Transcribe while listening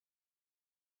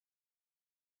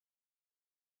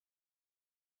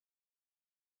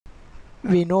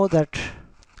we know that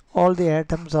all the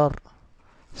atoms are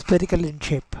spherical in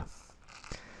shape.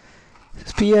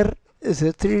 Sphere is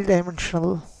a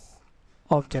three-dimensional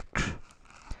object.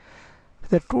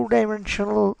 The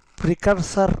two-dimensional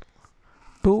precursor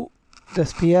to the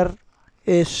sphere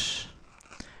is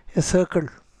a circle.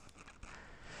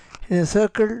 In a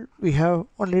circle we have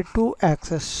only two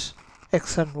axes,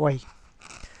 x and y,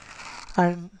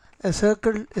 and a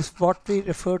circle is what we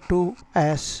refer to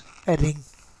as a ring.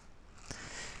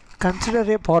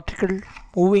 Consider a particle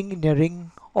moving in a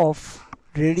ring of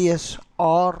radius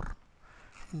r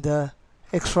in the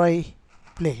xy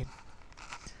plane.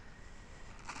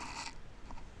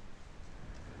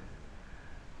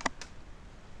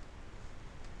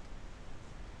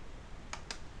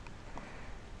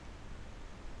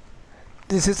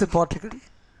 This is a particle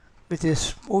which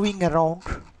is moving around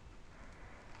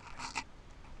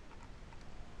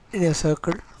in a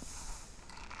circle.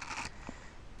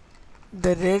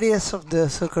 The radius of the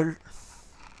circle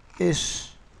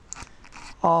is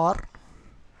r,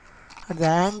 and the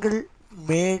angle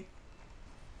made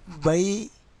by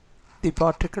the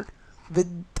particle with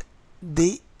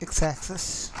the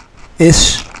x-axis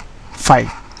is phi.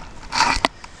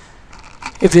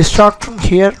 If we start from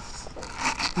here,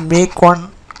 make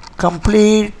one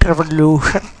complete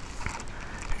revolution,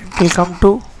 it will come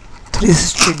to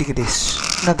 360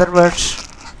 degrees, in other words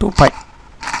 2 pi.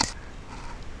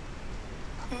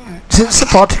 Since the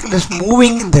particle is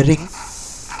moving in the ring,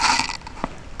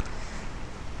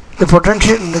 the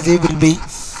potential energy will be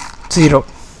 0.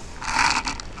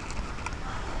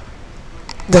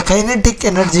 The kinetic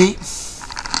energy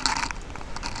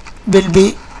will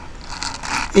be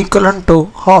equivalent to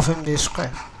half mv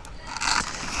square.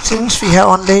 Since we have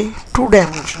only two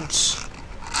dimensions,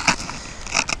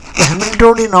 the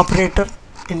Hamiltonian operator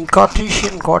in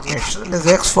Cartesian coordinates, that is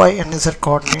x, y and z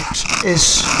coordinates,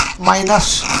 is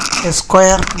minus a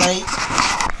square by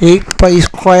 8 pi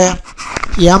square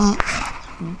m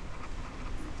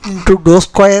into dou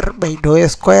square by dou a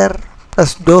square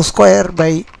plus dou square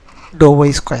by dou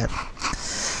y square.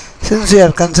 Since we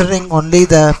are considering only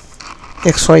the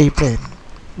xy plane,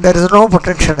 there is no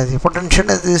potential energy. Potential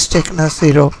energy is taken as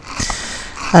 0,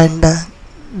 and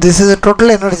this is a total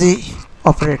energy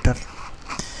operator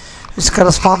which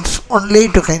corresponds only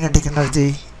to kinetic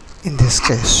energy in this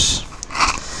case.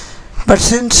 But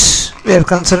since we are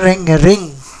considering a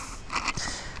ring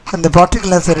and the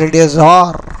particle has a radius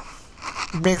r,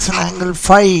 it makes an angle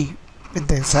phi with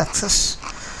the x-axis.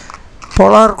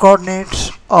 Polar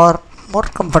coordinates are more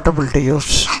comfortable to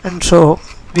use, and so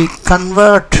we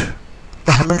convert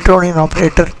the Hamiltonian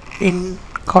operator in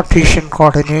Cartesian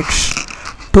coordinates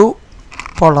to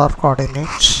polar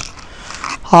coordinates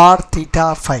r,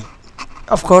 theta, phi.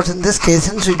 Of course, in this case,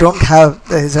 since we don't have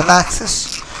the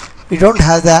z-axis, we don't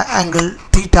have the angle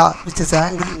theta, which is the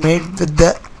angle made with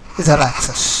the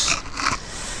z-axis.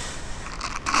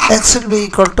 X will be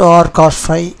equal to r cos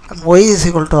phi and y is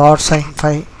equal to r sin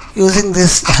phi. Using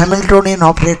this, the Hamiltonian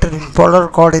operator in polar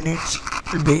coordinates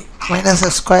will be minus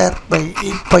a square by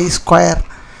 8 pi square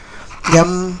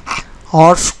m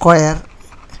r square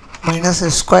minus a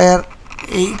square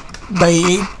 8 by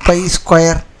 8 pi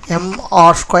square m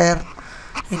r square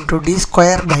into d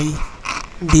square by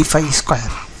d phi square.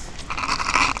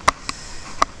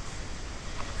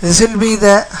 This will be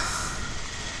the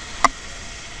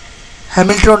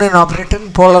Hamiltonian operator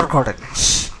in polar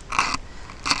coordinates.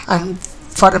 And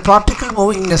for a particle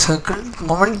moving in a circle, the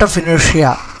moment of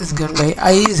inertia is given by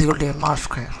I is equal to mr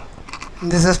square. In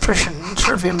this expression,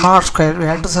 instead of mr square, we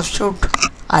have to substitute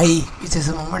I, which is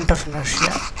the moment of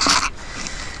inertia.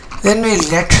 Then we will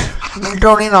get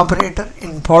Hamiltonian operator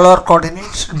in polar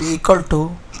coordinates will be equal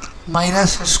to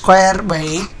minus a square by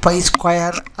 8 pi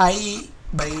square I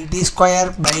by d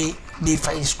square by d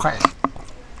phi square.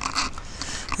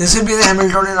 This will be the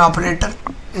Hamiltonian operator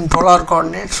in polar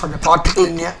coordinates for the particle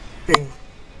in a ring.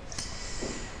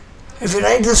 If we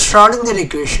write the Schrodinger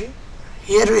equation,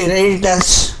 here we write it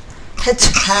as h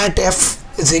hat f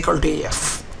is equal to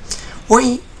f.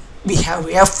 Why we have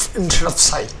f instead of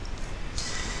psi?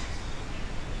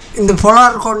 In the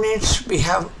polar coordinates we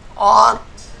have r,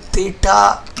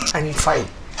 theta and phi.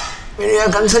 When we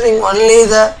are considering only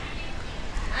the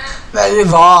value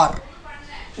of r,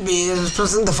 we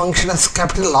represent the function as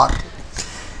capital R.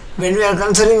 When we are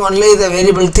considering only the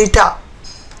variable theta,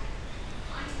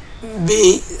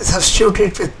 we substitute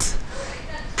it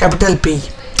with capital P,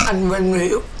 and when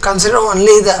we consider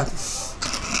only the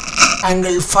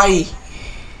angle phi,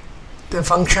 the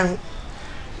function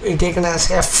we taken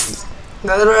as f. In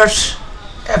other words,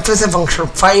 f is a function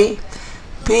of phi,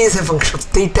 p is a function of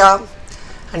theta,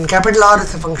 and capital R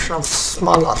is a function of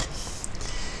small r.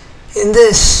 In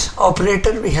this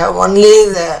operator we have only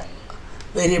the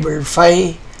variable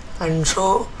phi, and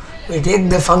so we take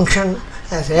the function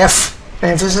as f.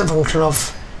 F is a function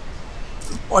of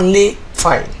only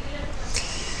phi,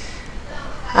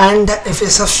 and if we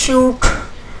substitute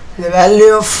the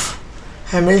value of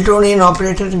Hamiltonian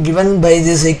operator given by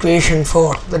this equation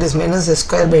 4, that is minus s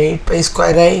square by 8 pi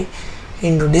square I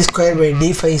into d square by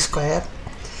d phi square,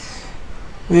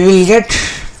 we will get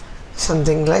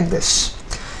something like this.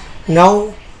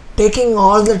 Now taking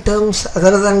all the terms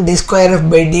other than d square f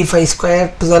by d phi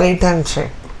square to the right hand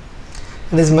side,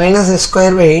 that is minus s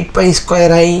square by 8 pi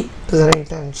square I to the right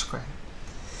hand square,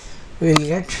 we will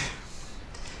get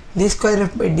d square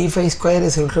f by d phi square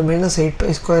is equal to minus 8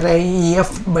 pi square I e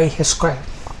f by h square.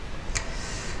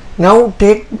 Now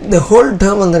take the whole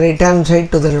term on the right hand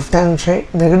side to the left hand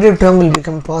side. Negative term will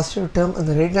become positive term and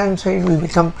the right hand side will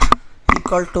become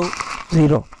equal to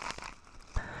 0.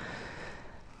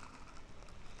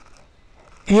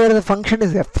 Here the function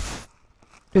is f.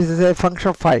 This is a function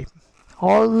of phi.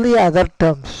 All the other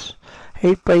terms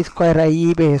 8 pi square I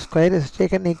e by h square is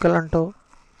taken equivalent to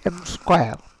m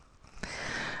square.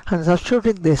 And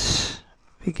substituting this,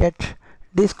 we get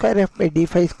d square f by d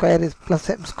phi square is plus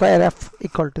m square f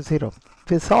equal to 0.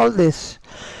 If we solve this,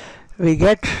 we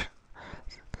get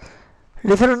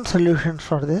different solutions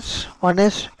for this. One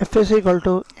is f is equal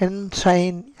to n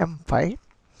sin m phi,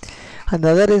 and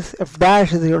the other is f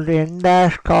dash is equal to n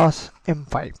dash cos m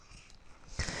phi.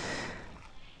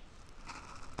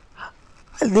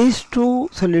 These two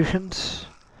solutions,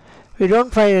 we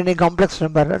don't find any complex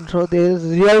number, and so there is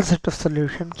a real set of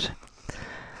solutions,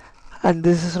 and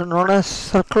this is known as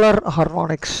circular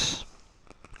harmonics.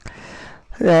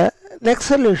 The next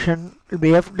solution will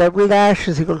be f double dash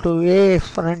is equal to a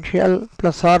exponential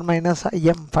plus or minus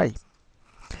im phi.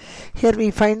 Here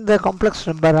we find the complex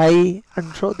number I,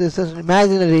 and so this is an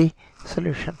imaginary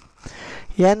solution.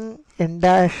 N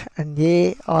dash and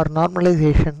a are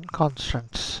normalization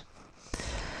constants.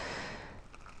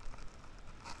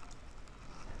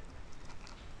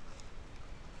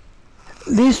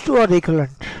 These two are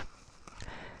equivalent.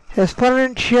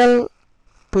 Exponential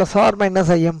plus or minus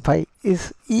im phi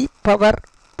is e power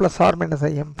plus or minus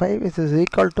im phi, which is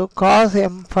equal to cos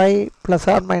m phi plus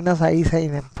or minus I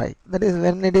sin m phi. That is,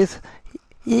 when it is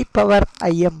e power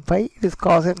im phi, it is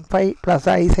cos m phi plus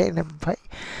I sin m phi,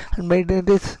 and when it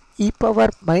is e power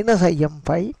minus im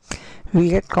phi, we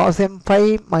get cos m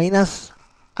phi minus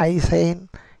I sin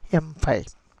m phi.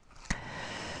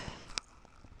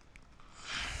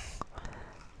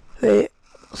 The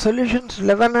solutions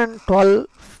 11 and 12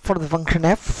 for the function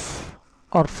f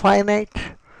are finite,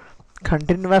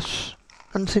 continuous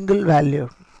and single value,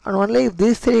 and only if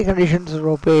these three conditions are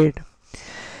obeyed,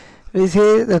 we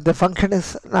say that the function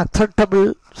is an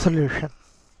acceptable solution.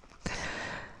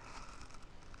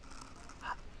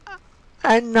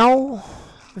 And now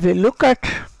we look at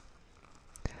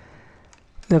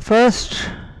the first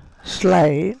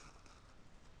slide.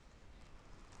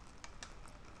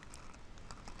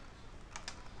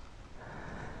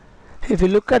 If you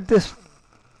look at this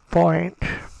point,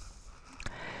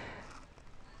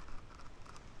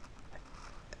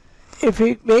 if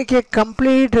we make a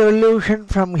complete revolution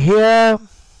from here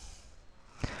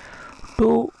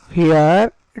to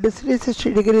here, it is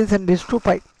 360 degrees and is 2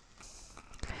 pi.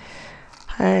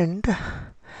 And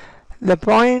the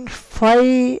point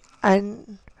phi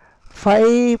and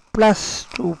phi plus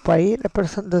 2 pi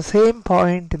represent the same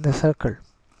point in the circle.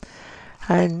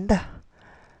 And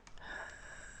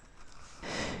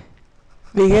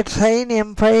we get sin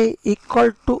m phi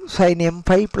equal to sin m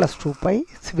phi plus 2 pi.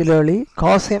 Similarly,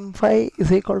 cos m phi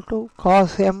is equal to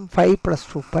cos m phi plus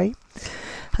 2 pi.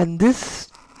 And these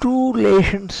two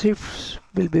relationships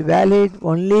will be valid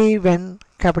only when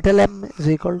capital M is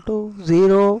equal to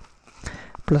 0,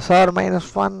 plus or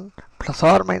minus 1, plus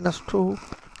or minus 2,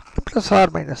 plus or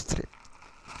minus 3.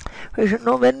 We should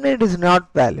know when it is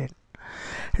not valid.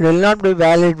 It will not be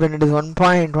valid when it is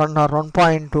 1.1 or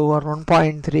 1.2 or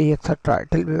 1.3, etc.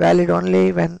 It will be valid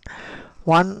only when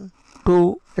 1,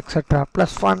 2, etc.,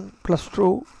 plus 1, plus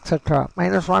 2, etc.,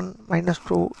 minus 1, minus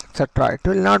 2, etc. It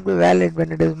will not be valid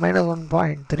when it is minus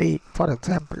 1.3, for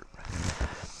example.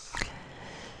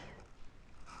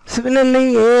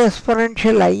 Similarly, a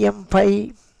exponential im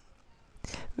phi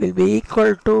will be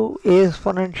equal to a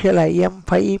exponential im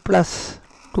phi plus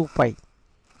 2 pi.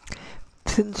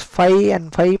 Since phi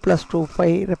and phi plus 2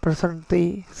 pi represent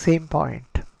the same point,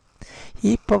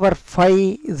 e power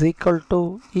phi is equal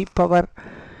to e power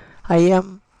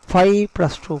im phi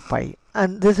plus 2 pi,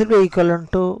 and this will be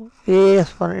equivalent to a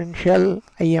exponential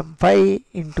im phi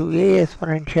into a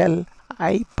exponential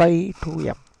I pi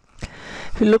 2m.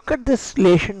 If you look at this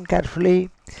relation carefully,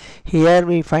 here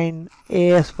we find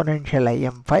a exponential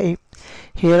im phi.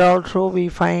 Here also we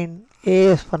find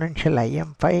a exponential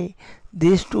im phi.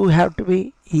 These two have to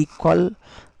be equal.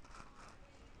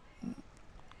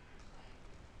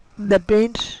 That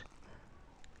means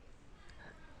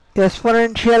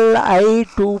exponential I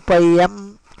 2 pi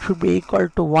m should be equal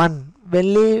to 1.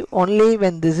 Only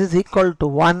when this is equal to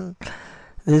 1,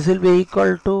 this will be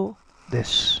equal to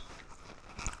this.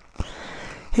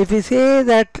 If we say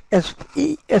that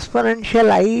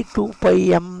exponential I 2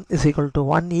 pi m is equal to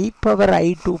 1, e power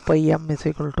I 2 pi m is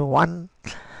equal to 1,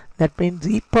 that means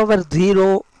e power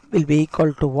 0 will be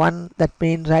equal to 1. That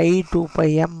means I 2 pi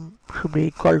m should be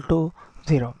equal to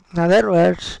 0. In other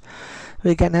words,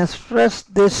 we can express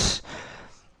this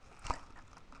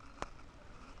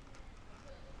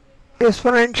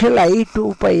exponential I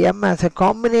 2 pi m as a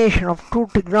combination of two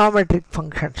trigonometric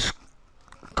functions,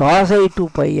 cos I 2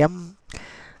 pi m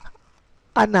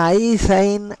and I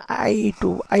sin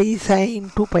 2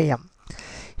 pi m.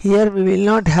 Here we will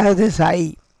not have this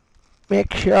I.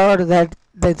 Make sure that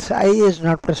this I is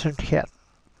not present here.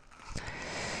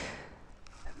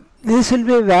 This will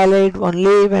be valid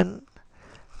only when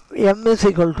m is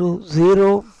equal to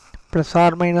 0, plus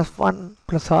or minus 1,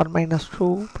 plus or minus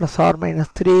 2, plus or minus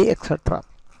 3, etc.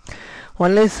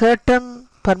 Only certain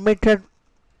permitted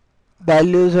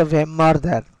values of m are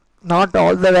there. Not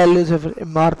all the values of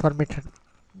m are permitted.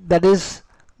 That is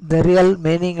the real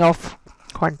meaning of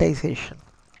quantization.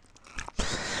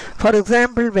 For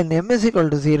example, when m is equal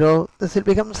to 0, this will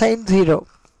become sin 0.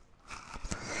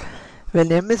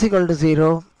 When m is equal to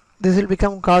 0, this will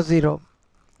become cos 0.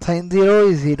 Sin 0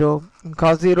 is 0 and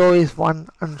cos 0 is 1,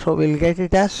 and so we'll get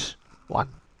it as 1.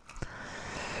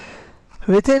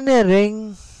 Within a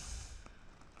ring,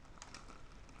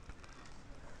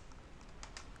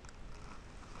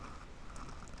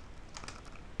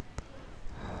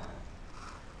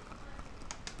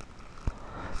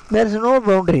 there is no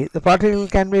boundary. The particle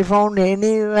can be found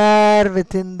anywhere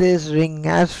within this ring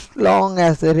as long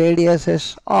as the radius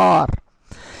is r.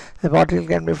 The particle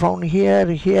can be found here,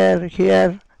 here,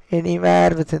 here,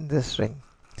 anywhere within this ring.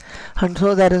 And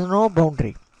so there is no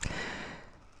boundary.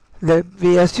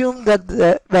 We assume that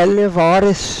the value of r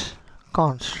is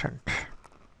constant.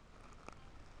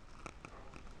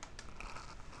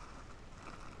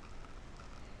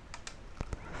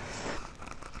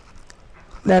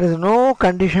 There is no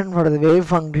condition for the wave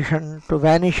function to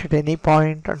vanish at any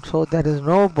point, and so there is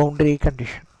no boundary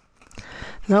condition.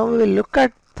 Now we will look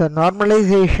at the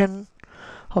normalization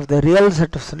of the real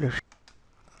set of solutions.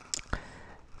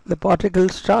 The particle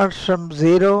starts from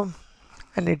 0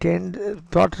 and it ends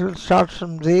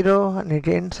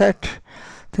at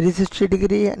 360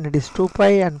 degree and it is 2 pi,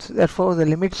 and therefore the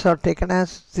limits are taken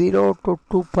as 0 to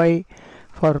 2 pi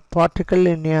for particle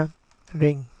in a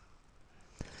ring.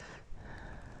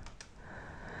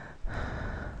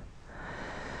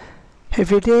 If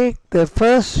we take the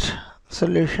first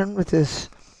solution, which is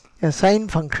a sine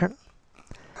function,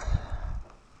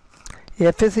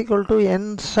 f is equal to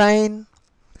n sine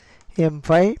m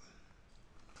phi,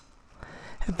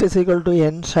 f is equal to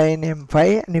n sine m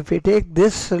phi, and if we take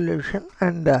this solution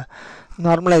and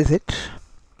normalize it,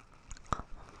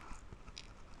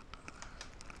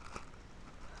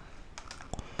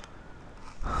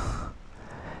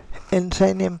 n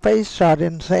sine m phi star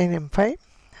n sine m phi,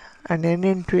 and n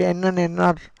into n and n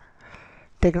are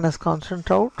taken as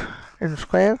constant out, n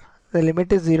square. The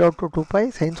limit is 0 to 2 pi,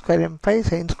 sin square m phi.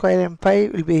 Sin square m phi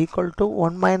will be equal to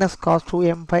 1 minus cos 2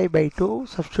 m phi by 2,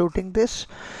 substituting this.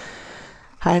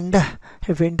 And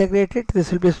if we integrate it,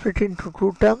 this will be split into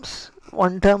two terms.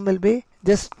 One term will be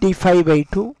just d phi by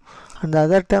 2, and the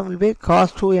other term will be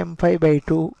cos 2 m phi by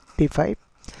 2 d phi.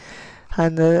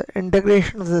 And the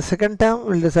integration of the second term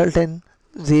will result in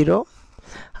 0.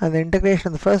 And the integration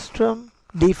of the first term,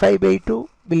 d phi by 2,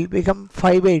 will become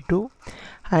phi by 2.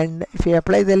 And if we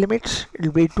apply the limits, it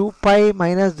will be 2 pi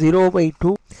minus 0 by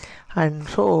 2, and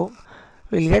so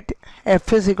we'll get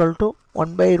f is equal to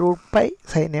 1 by root pi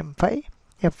sin m phi,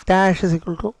 f dash is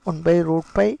equal to 1 by root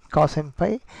pi cos m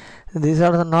phi. These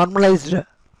are the normalized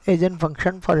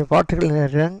eigenfunction for a particle in a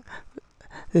ring.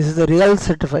 This is the real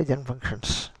set of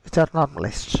eigenfunctions which are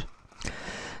normalized.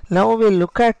 Now we'll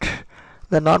look at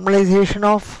the normalization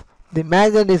of the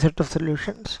imaginary set of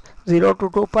solutions, 0 to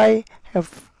 2 pi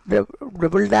f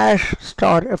double dash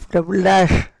star f double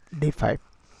dash d phi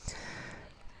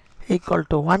equal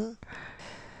to 1.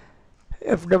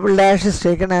 F double dash is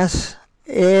taken as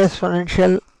a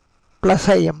exponential plus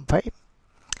I m phi.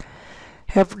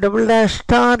 F double dash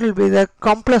star will be the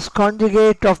complex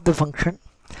conjugate of the function.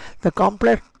 the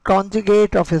complex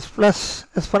conjugate of s plus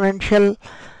exponential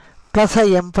plus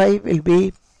im phi will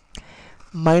be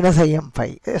minus im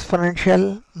phi,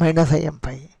 exponential minus im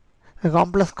phi. The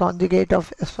complex conjugate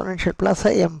of exponential plus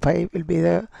im phi will be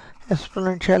the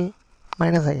exponential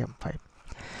minus im phi.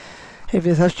 If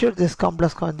we substitute this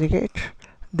complex conjugate,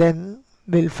 then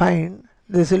we'll find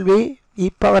this will be e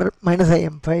power minus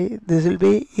im phi, this will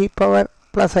be e power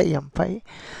plus im phi,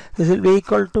 this will be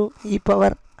equal to e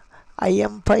power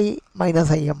im phi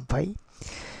minus im phi,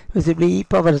 which will be e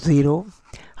power 0,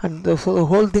 and so the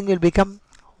whole thing will become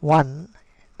 1.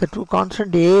 The two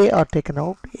constant a are taken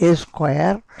out, a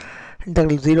square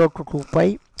integral 0 to 2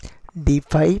 pi d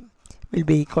phi will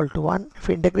be equal to 1. If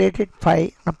we integrate it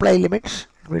phi, apply limits,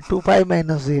 it will be 2 pi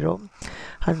minus 0,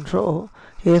 and so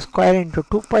a square into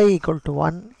 2 pi equal to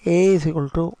 1, a is equal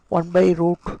to 1 by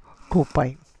root 2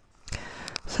 pi.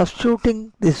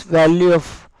 Substituting this value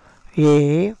of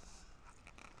a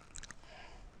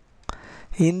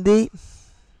in the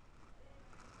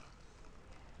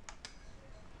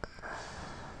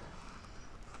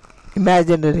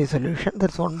imaginary solution,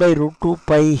 that's 1 by root 2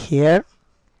 pi here,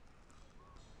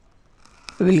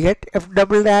 we will get f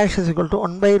double dash is equal to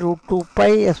 1 by root 2 pi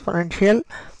exponential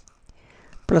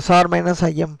plus or minus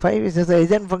im phi, which is the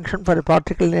eigenfunction for a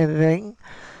particle engineering.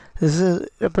 This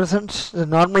represents the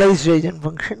normalized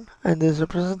eigenfunction, and this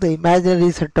represents the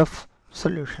imaginary set of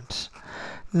solutions.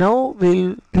 Now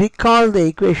we'll recall the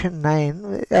equation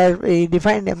 9. We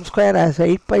defined m square as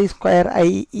 8 pi square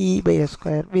I e by s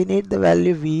square. We need the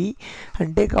value v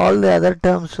and take all the other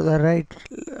terms to the right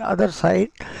other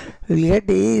side. We'll get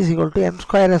a is equal to m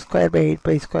square s square by 8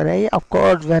 pi square I. Of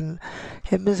course, when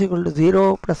m is equal to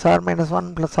 0, plus or minus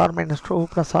 1, plus or minus 2,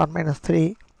 plus or minus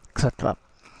 3, etc.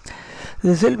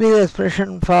 This will be the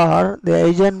expression for the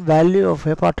eigen value of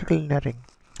a particle in a ring.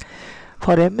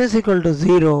 For m is equal to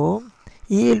 0,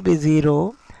 E will be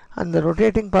 0, and the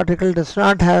rotating particle does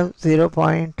not have 0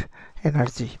 point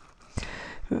energy.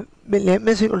 When m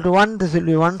is equal to 1, this will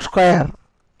be 1 square,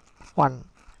 1.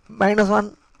 Minus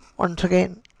 1, once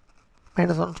again,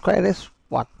 minus 1 square is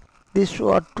 1. These two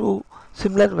are two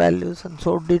similar values, and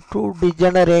so the two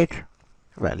degenerate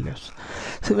values.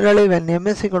 Similarly, when m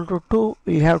is equal to 2,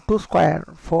 we have 2 square,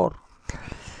 4.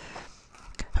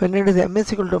 When it is m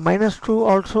is equal to minus 2,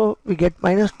 also we get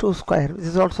minus 2 square, which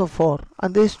is also 4,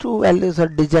 and these two values are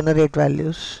degenerate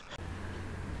values.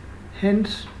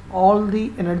 Hence, all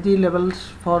the energy levels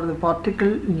for the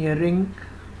particle in a ring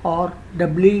are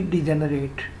doubly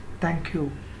degenerate. Thank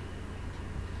you.